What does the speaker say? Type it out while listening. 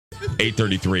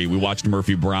8:33. We watched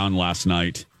Murphy Brown last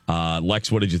night.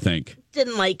 Lex, what did you think?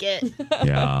 Didn't like it.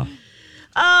 Yeah.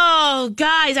 Oh,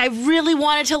 guys, I really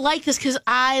wanted to like this because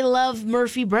I love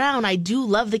Murphy Brown. I do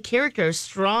love the character.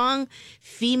 Strong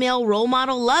female role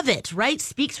model. Love it, right?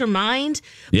 Speaks her mind.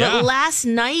 Yeah. But last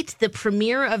night, the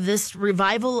premiere of this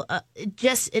revival,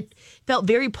 it felt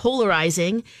very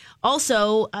polarizing.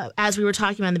 Also, as we were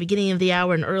talking about in the beginning of the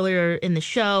hour and earlier in the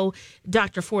show,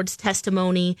 Dr. Ford's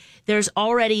testimony, there's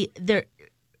already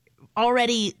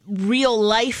real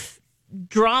life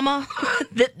drama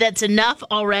that's enough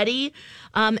already.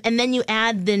 And then you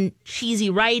add the cheesy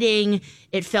writing.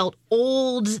 It felt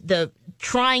old, the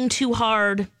trying too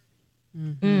hard.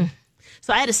 Mm-hmm.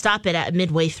 So I had to stop it at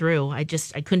midway through. I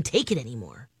couldn't take it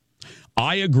anymore.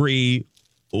 I agree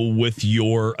with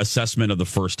your assessment of the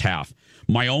first half.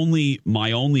 My only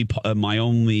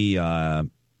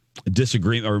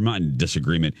disagreement, or not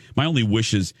disagreement, my only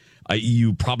wish is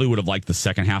you probably would have liked the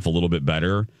second half a little bit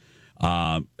better.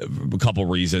 A couple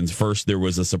reasons. First, there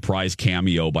was a surprise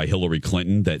cameo by Hillary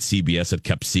Clinton that CBS had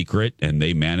kept secret, and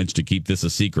they managed to keep this a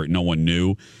secret. No one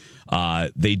knew.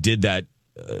 They did that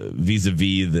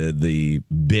vis-a-vis the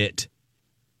bit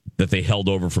that they held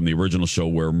over from the original show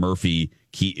where Murphy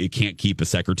can't keep a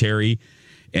secretary,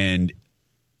 and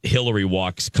Hillary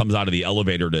comes out of the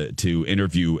elevator to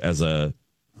interview as a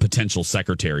potential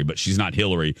secretary, but she's not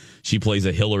Hillary. She plays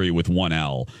a Hillary with one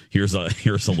L. Here's a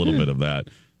little bit of that.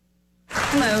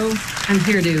 Hello, I'm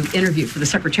here to interview for the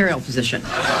secretarial position.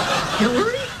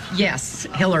 Hillary? Yes,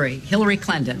 Hillary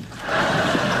Clinton.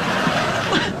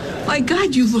 My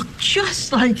God, you look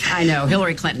just like... I know,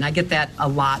 Hillary Clinton. I get that a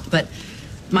lot, but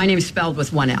my name is spelled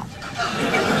with one L.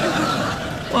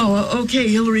 Well, okay,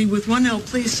 Hillary, with one L,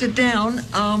 please sit down.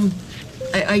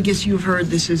 I guess you've heard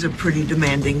this is a pretty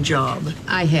demanding job.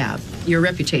 I have. Your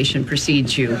reputation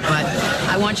precedes you, but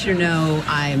I want you to know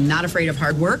I'm not afraid of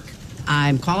hard work.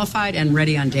 I'm qualified and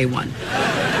ready on day one.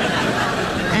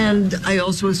 And I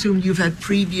also assume you've had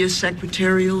previous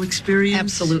secretarial experience?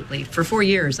 Absolutely. For 4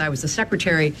 years, I was the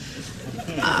secretary.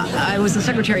 I was the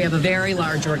secretary of a very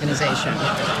large organization.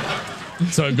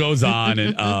 So it goes on,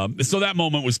 and so that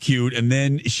moment was cute. And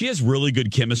then she has really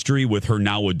good chemistry with her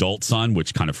now adult son,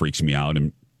 which kind of freaks me out,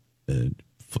 and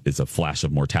it's a flash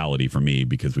of mortality for me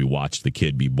because we watched the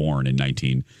kid be born in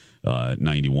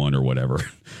 1991 or whatever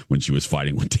when she was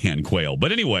fighting with Dan Quayle.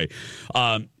 But anyway,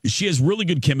 she has really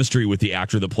good chemistry with the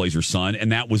actor that plays her son,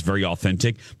 and that was very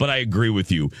authentic. But I agree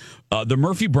with you. The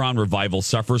Murphy Brown revival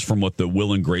suffers from what the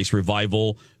Will and Grace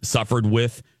revival suffered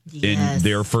with in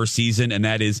their first season, and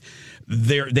that is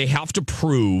they have to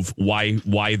prove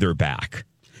why they're back.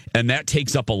 And that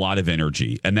takes up a lot of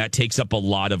energy, and that takes up a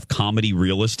lot of comedy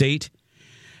real estate,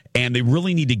 and they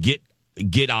really need to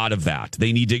get out of that.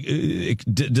 They need to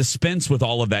dispense with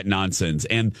all of that nonsense.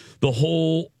 And the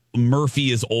whole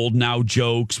Murphy is old now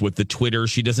jokes with the Twitter.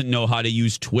 She doesn't know how to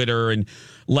use Twitter. And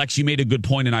Lex, you made a good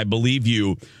point, and I believe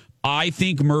you. I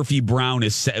think Murphy Brown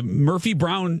is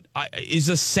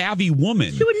a savvy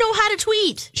woman. She would know how to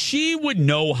tweet. She would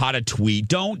know how to tweet.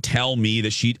 Don't tell me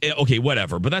that okay,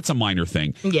 whatever, but that's a minor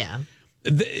thing. Yeah.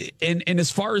 And as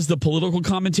far as the political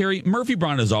commentary, Murphy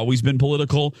Brown has always been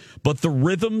political, but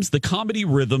the comedy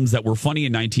rhythms that were funny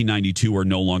in 1992 are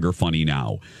no longer funny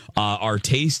now. Our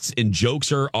tastes and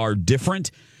jokes are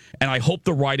different, and I hope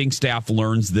the writing staff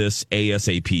learns this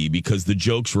ASAP because the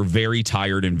jokes were very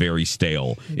tired and very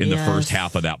stale in the first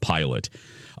half of that pilot.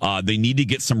 They need to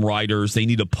get some writers. They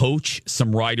need to poach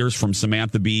some writers from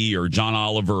Samantha Bee or John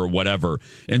Oliver or whatever.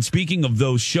 And speaking of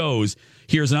those shows,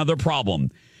 here's another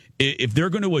problem. If they're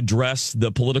going to address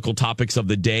the political topics of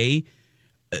the day,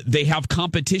 they have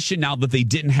competition now that they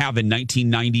didn't have in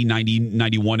 1990,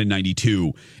 91, and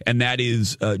 92. And that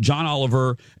is John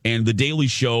Oliver and The Daily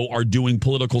Show are doing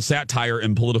political satire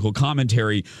and political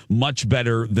commentary much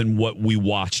better than what we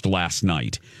watched last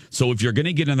night. So if you're going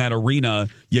to get in that arena,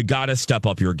 you got to step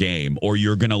up your game or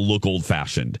you're going to look old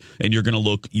fashioned and you're going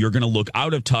to look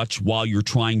out of touch while you're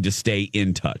trying to stay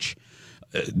in touch.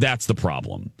 That's the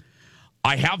problem.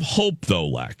 I have hope, though,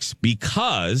 Lex,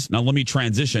 because, now let me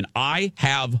transition. I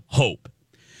have hope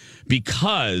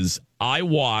because I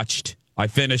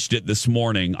finished it this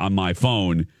morning on my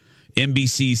phone.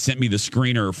 NBC sent me the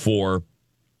screener for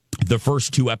the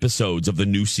first 2 episodes of the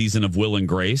new season of Will and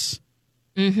Grace.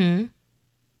 Mm-hmm.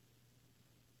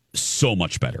 So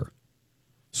much better.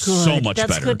 Good. So much better.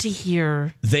 That's good to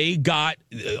hear. They got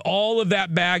all of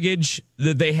that baggage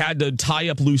that they had to tie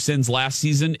up loose ends last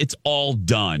season. It's all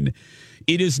done.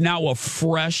 It is now a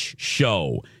fresh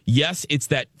show. Yes, it's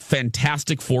that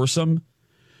fantastic foursome,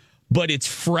 but it's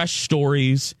fresh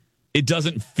stories. It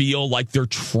doesn't feel like they're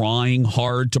trying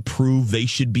hard to prove they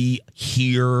should be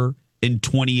here in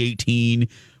 2018,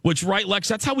 which, right, Lex,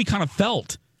 that's how we kind of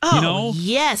felt. Oh, you know?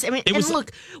 Yes. I mean, and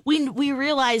look, we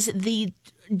realize the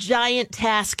giant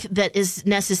task that is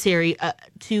necessary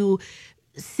to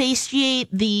satiate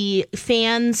the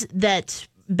fans that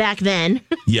back then.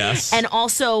 Yes. And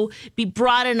also be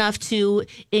broad enough to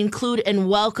include and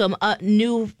welcome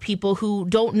new people who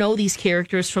don't know these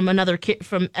characters from another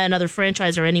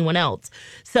franchise or anyone else.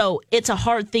 So it's a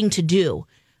hard thing to do.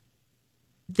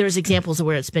 There's examples of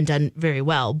where it's been done very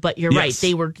well, but you're right.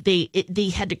 They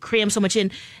had to cram so much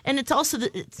in, and it's also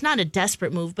it's not a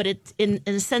desperate move, but it's in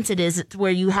a sense it is. It's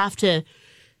where you have to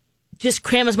just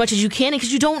cram as much as you can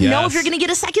because you don't know if you're going to get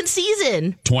a second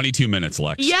season. 22 minutes,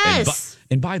 Lex. Yes.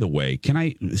 And by the way, can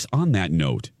I, on that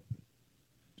note,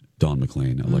 Dawn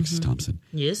McClain, Alexis Thompson.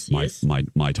 Yes,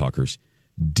 my talkers.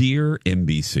 Dear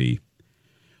NBC,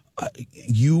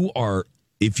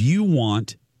 if you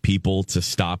want people to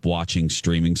stop watching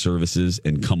streaming services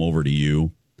and come over to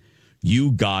you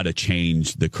got to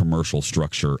change the commercial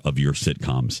structure of your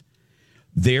sitcoms.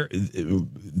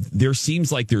 There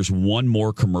seems like there's one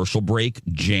more commercial break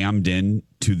jammed in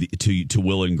to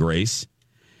Will and Grace,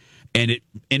 and it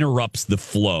interrupts the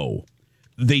flow.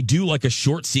 They do like a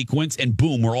short sequence, and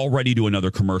boom, we're already to another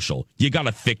commercial. You got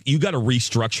to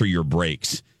restructure your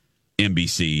breaks,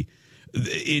 NBC.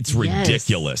 It's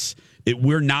ridiculous.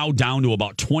 We're now down to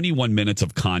about 21 minutes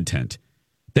of content.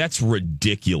 That's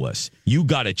ridiculous. You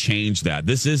got to change that.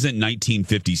 This isn't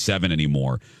 1957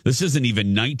 anymore. This isn't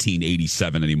even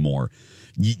 1987 anymore.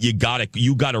 You got to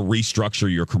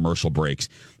restructure your commercial breaks.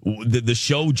 The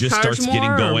show just starts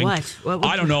getting going. What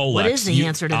I don't know, Lex. What is the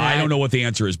answer to that? I don't know what the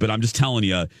answer is, but I'm just telling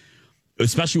you,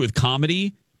 especially with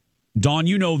comedy. Dawn,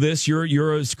 you know this. You're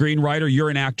a screenwriter. You're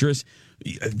an actress.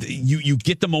 You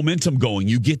get the momentum going,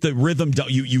 you get the rhythm,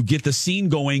 you get the scene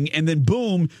going, and then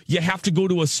boom, you have to go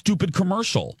to a stupid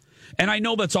commercial. And I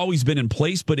know that's always been in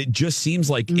place, but it just seems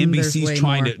like NBC's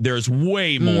trying to. There's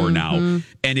way more now,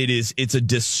 and it's a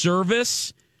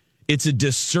disservice. It's a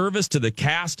disservice to the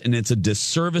cast, and it's a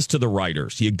disservice to the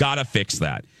writers. You got to fix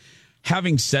that.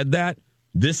 Having said that,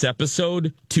 this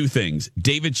episode, two things: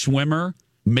 David Schwimmer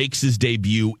makes his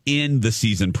debut in the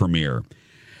season premiere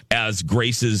as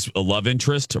Grace's love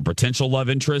interest, or potential love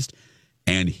interest,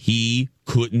 and he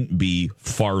couldn't be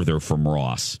farther from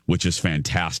Ross, which is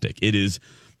fantastic. It is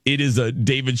a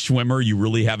David Schwimmer you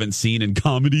really haven't seen in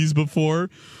comedies before.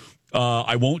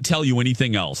 I won't tell you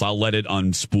anything else. I'll let it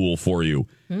unspool for you.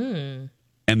 And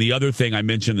the other thing, I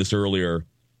mentioned this earlier,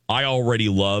 I already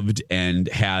loved and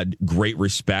had great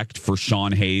respect for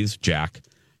Sean Hayes, Jack,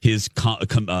 his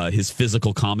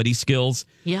physical comedy skills.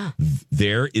 Yeah.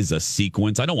 There is a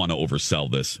sequence. I don't want to oversell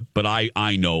this, but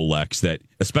I know, Lex, that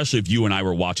especially if you and I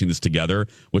were watching this together,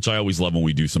 which I always love when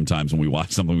we do sometimes when we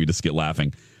watch something, we just get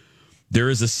laughing. There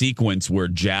is a sequence where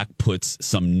Jack puts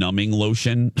some numbing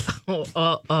lotion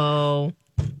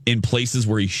in places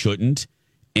where he shouldn't,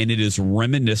 and it is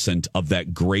reminiscent of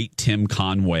that great Tim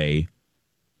Conway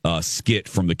skit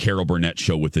from the Carol Burnett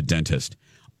show with the dentist.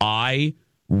 I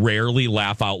rarely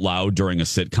laugh out loud during a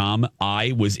sitcom.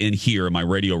 I was in here in my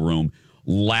radio room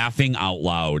laughing out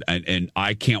loud, and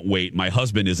I can't wait. My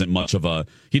husband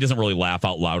he doesn't really laugh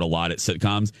out loud a lot at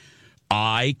sitcoms.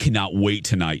 I cannot wait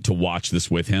tonight to watch this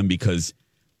with him because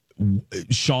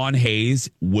Sean Hayes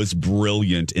was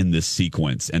brilliant in this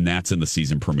sequence, and that's in the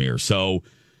season premiere. So,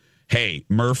 hey,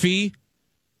 Murphy,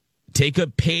 take a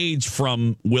page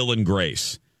from Will and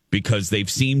Grace because they've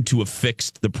seemed to have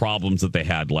fixed the problems that they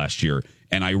had last year.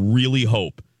 And I really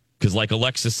hope, because like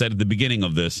Alexis said at the beginning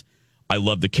of this, I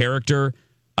love the character.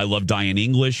 I love Diane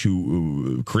English,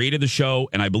 who created the show,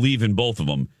 and I believe in both of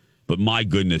them. But my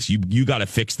goodness, you got to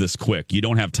fix this quick. You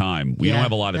don't have time. We don't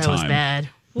have a lot of time. That was bad. It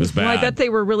was bad. Well, I bet they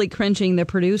were really cringing, the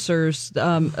producers,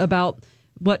 about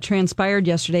what transpired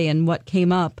yesterday and what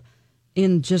came up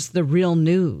in just the real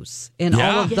news. And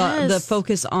all of the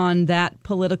focus on that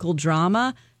political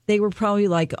drama. They were probably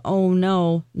like, oh,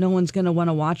 no one's going to want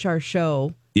to watch our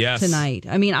show tonight.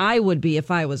 I mean, I would be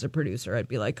if I was a producer. I'd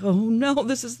be like, oh, no,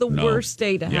 this is the worst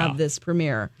day to have this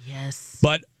premiere. Yes.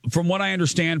 But from what I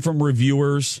understand from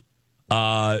reviewers,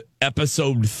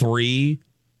 episode 3,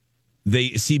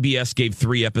 CBS gave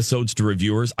 3 episodes to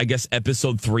reviewers. I guess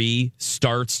episode 3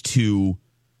 starts to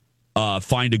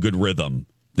find a good rhythm.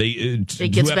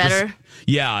 It gets better?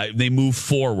 Yeah, they move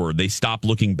forward. They stop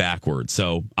looking backward.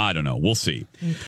 So, I don't know. We'll see.